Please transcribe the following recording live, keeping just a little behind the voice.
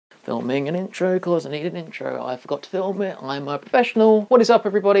Filming an intro because I need an intro. I forgot to film it. I'm a professional. What is up,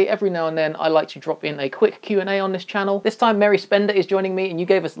 everybody? Every now and then I like to drop in a quick Q&A on this channel. This time Mary Spender is joining me and you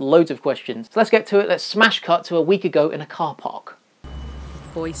gave us loads of questions. So let's get to it. Let's smash cut to a week ago in a car park.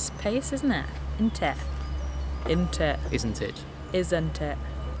 Voice pace, isn't it? Isn't it? Isn't it? Isn't it? Isn't it?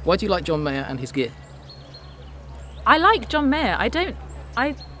 Why do you like John Mayer and his gear? I like John Mayer.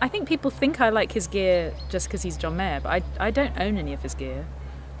 I think people think I like his gear just because he's John Mayer, but I don't own any of his gear.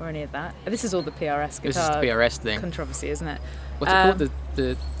 Or any of that. This is all the PRS guitar. This is the PRS thing. Controversy, isn't it? What's it called?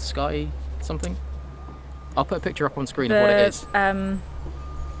 The Sky something? I'll put a picture up on screen of what it is.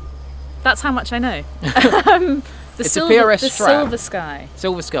 That's how much I know. It's a PRS strap. Silver Sky.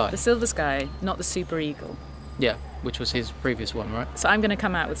 Silver Sky. The Silver Sky, not the Super Eagle. Yeah, which was his previous one, right? So I'm going to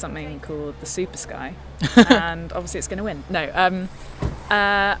come out with something called the Super Sky, and obviously it's going to win. No,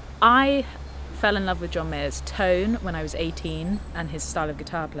 I fell in love with John Mayer's tone when I was 18 and his style of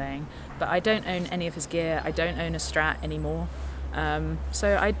guitar playing, but I don't own any of his gear. I don't own a Strat anymore. I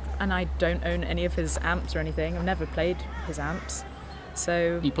don't own any of his amps or anything. I've never played his amps.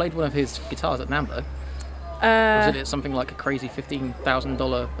 So you played one of his guitars at NAMM, was it something like a crazy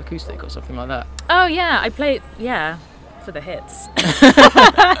 $15,000 acoustic or something like that? Oh yeah, I played, yeah, for the hits.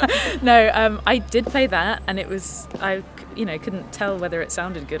 No, I did play that, and it was, I couldn't tell whether it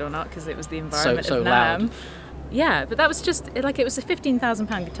sounded good or not because it was the environment so of NAMM. Loud. Yeah, but that was just like, it was a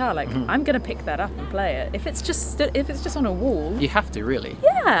 £15,000 guitar. Like, I'm gonna pick that up and play it. If it's just on a wall, you have to, really.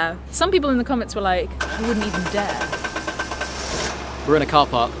 Yeah. Some people in the comments were like, "I wouldn't even dare." We're in a car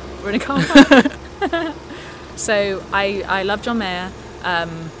park. We're in a car park. So I love John Mayer,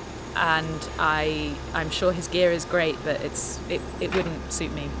 and I'm sure his gear is great, but it wouldn't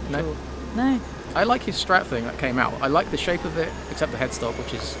suit me at all. No. I like his Strat thing that came out. I like the shape of it, except the headstock,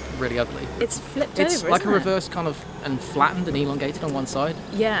 which is really ugly. It's flipped over, It's like a isn't it? reverse kind of, and flattened and elongated on one side.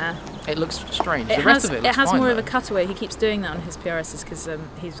 Yeah. It looks strange. The rest of it looks has fine, more though. of a cutaway. He keeps doing that on his PRSs because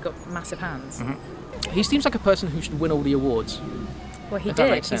he's got massive hands. He seems like a person who should win all the awards. Well, he If that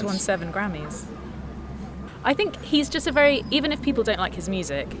did. makes He's won sense. 7 Grammys. I think he's just even if people don't like his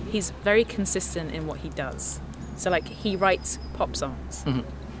music, he's very consistent in what he does. So like, he writes pop songs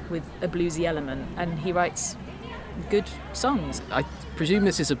with a bluesy element, and he writes good songs. I presume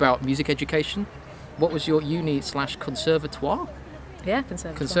this is about music education. What was your uni/conservatoire? Yeah,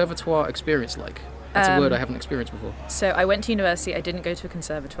 conservatoire. Conservatoire experience like? That's a word I haven't experienced before. So I went to university. I didn't go to a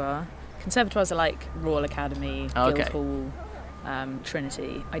conservatoire. Conservatoires are like Royal Academy, Guildhall,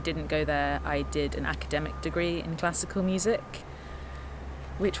 Trinity. I didn't go there. I did an academic degree in classical music,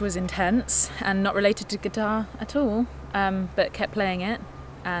 which was intense and not related to guitar at all, but kept playing it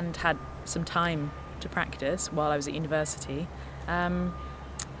and had some time to practice while I was at university.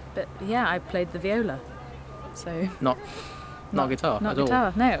 But yeah, I played the viola. So Not guitar not at guitar.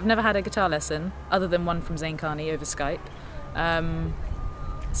 all. No, I've never had a guitar lesson other than one from Zane Carney over Skype.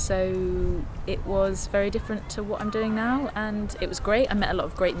 So it was very different to what I'm doing now, and it was great. I met a lot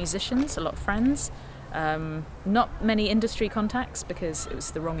of great musicians, a lot of friends. Not many industry contacts because it was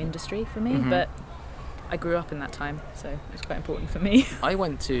the wrong industry for me, but I grew up in that time, so it was quite important for me. I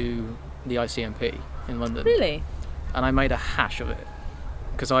went to the ICMP in London. Really? And I made a hash of it.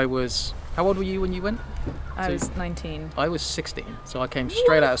 Because I was... How old were you when you went? I was 19. I was 16, so I came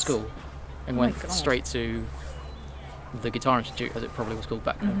straight out of school and went God. straight to the Guitar Institute, as it probably was called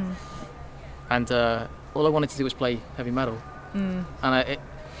back then. And all I wanted to do was play heavy metal. And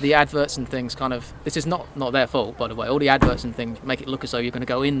the adverts and things kind of... This is not their fault, by the way. All the adverts and things make it look as though you're going to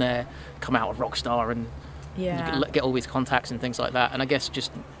go in there, come out a rock star, and you get all these contacts and things like that. And I guess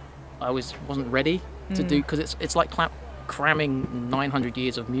just I wasn't ready to do... Because it's like cramming 900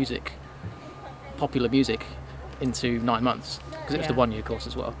 years of music, popular music, into 9 months. Because it was the 1-year course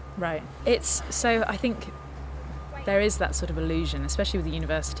as well. Right. So I think there is that sort of illusion, especially with the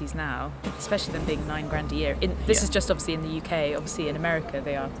universities now, especially them being $9,000 a year. This is just obviously in the UK. Obviously in America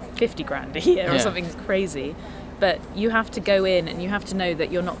they are 50 grand a year or something crazy. But you have to go in and you have to know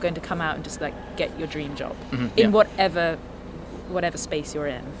that you're not going to come out and just like get your dream job in whatever space you're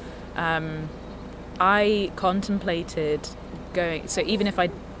in. I contemplated going. So even if I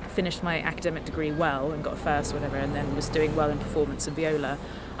finished my academic degree well and got a first or whatever, and then was doing well in performance and viola,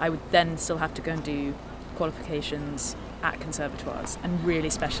 I would then still have to go and do qualifications at conservatoires and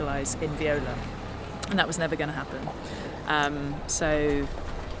really specialise in viola, and that was never going to happen. So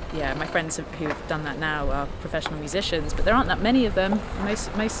yeah, my friends who have done that now are professional musicians, but there aren't that many of them.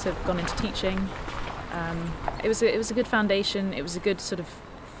 Most have gone into teaching. It was a good foundation. It was a good sort of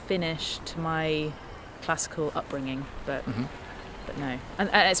finish to my classical upbringing, but no. And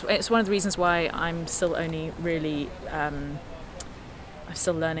it's one of the reasons why I'm still only really I'm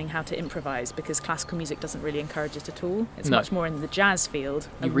still learning how to improvise because classical music doesn't really encourage it at all. It's No. much more in the jazz field,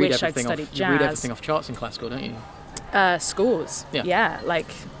 You of read which I'd everything studied off. jazz. You read everything off charts in classical, don't you? Scores. Yeah. Yeah,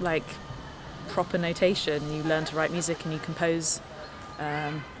 like proper notation. You learn to write music and you compose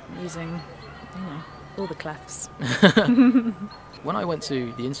using, all the clefs. When I went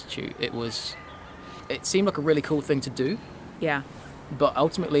to the institute, it seemed like a really cool thing to do, Yeah. but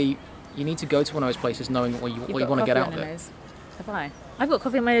ultimately you need to go to one of those places knowing what you want to get out of it. Have I? I've got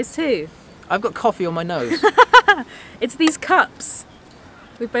coffee on my nose too. I've got coffee on my nose. It's these cups.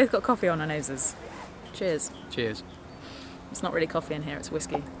 We've both got coffee on our noses. Cheers. Cheers. It's not really coffee in here, it's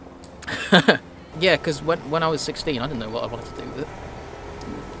whiskey. Yeah, because when I was 16, I didn't know what I wanted to do with it.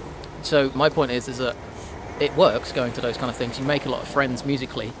 So my point is that it works going to those kind of things. You make a lot of friends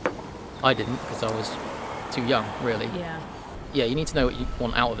musically. I didn't because I was too young, really. Yeah. Yeah, you need to know what you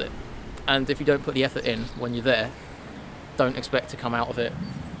want out of it. And if you don't put the effort in when you're there, don't expect to come out of it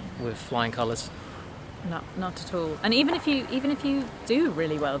with flying colours. Not at all. And even if you do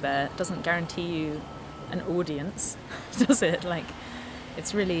really well there, it doesn't guarantee you an audience, does it? Like,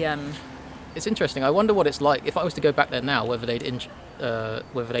 it's really It's interesting. I wonder what it's like if I was to go back there now. Whether they'd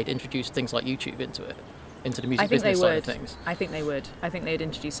introduce things like YouTube into the music business side of things. I think they would. I think they'd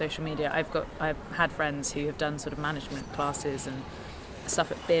introduce social media. I've had friends who have done sort of management classes and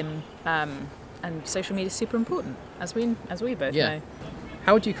stuff at BIM, and social media is super important, as we both know.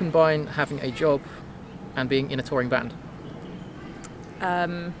 How would you combine having a job and being in a touring band?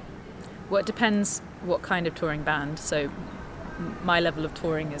 Well, it depends what kind of touring band. So my level of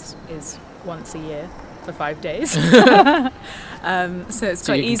touring is once a year for 5 days. So it's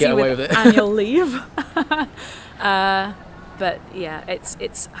quite easy with annual leave. But yeah,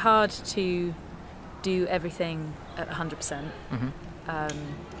 it's hard to do everything at 100%. Mm-hmm.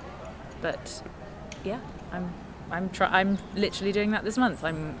 But yeah, I'm literally doing that this month.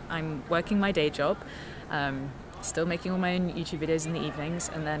 I'm working my day job, still making all my own YouTube videos in the evenings,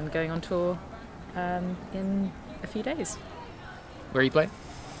 and then going on tour in a few days. Where are you playing?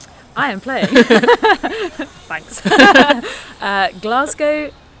 I am playing. Thanks.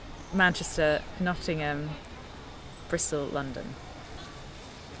 Glasgow, Manchester, Nottingham, Bristol, London.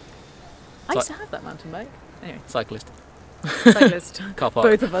 I used to have that mountain bike. Anyway. Cyclist. Car park.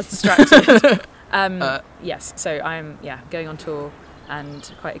 Both of us distracted. Yes, so I'm going on tour and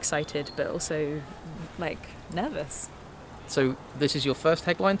quite excited, but also nervous. So this is your first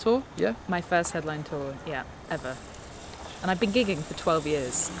headline tour? Yeah? My first headline tour, ever. And I've been gigging for 12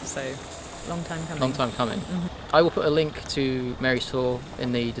 years, so long time coming. Long time coming. Mm-hmm. I will put a link to Mary's tour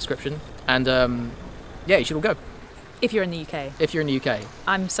in the description, and you should all go. If you're in the UK. If you're in the UK.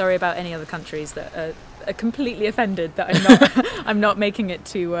 I'm sorry about any other countries that are completely offended that I'm not making it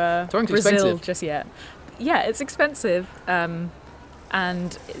to Brazil expensive. Just yet. Yeah, it's expensive.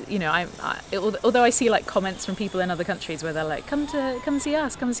 And although I see comments from people in other countries where they're like, come see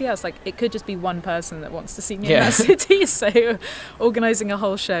us. Like, it could just be one person that wants to see me in that city. So organising a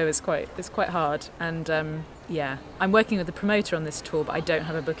whole show is quite hard. And I'm working with a promoter on this tour, but I don't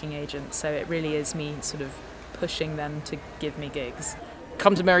have a booking agent. So it really is me sort of pushing them to give me gigs.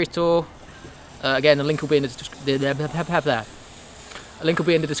 Come to Mary's tour. Again, the link will be in the A link will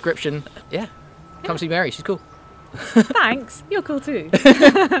be in the description. Yeah. Come see Mary. She's cool. Thanks, you're cool too.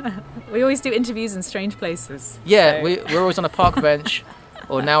 We always do interviews in strange places. Yeah, so. We're always on a park bench,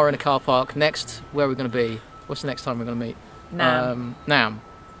 or now we're in a car park. Next, where are we going to be? What's the next time we're going to meet? Nam.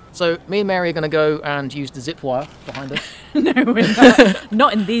 So me and Mary are going to go and use the zip wire behind us. No, we're not.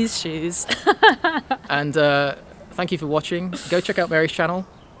 Not in these shoes. And thank you for watching. Go check out Mary's channel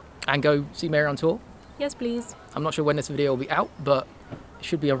and go see Mary on tour. Yes, please. I'm not sure when this video will be out, but it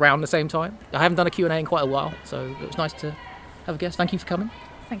should be around the same time. I haven't done a Q&A in quite a while, so it was nice to have a guest. Thank you for coming.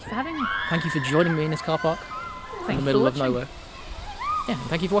 Thank you for having me. Thank you for joining me in this car park in the middle of nowhere. Yeah, and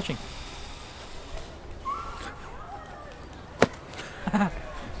thank you for watching.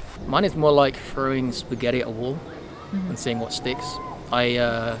 Mine is more like throwing spaghetti at a wall and seeing what sticks.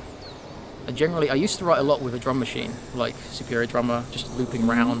 I used to write a lot with a drum machine, like Superior Drummer, just looping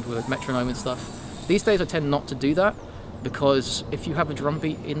around with a metronome and stuff. These days I tend not to do that, because if you have a drum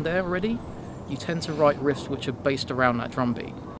beat in there already, you tend to write riffs which are based around that drum beat.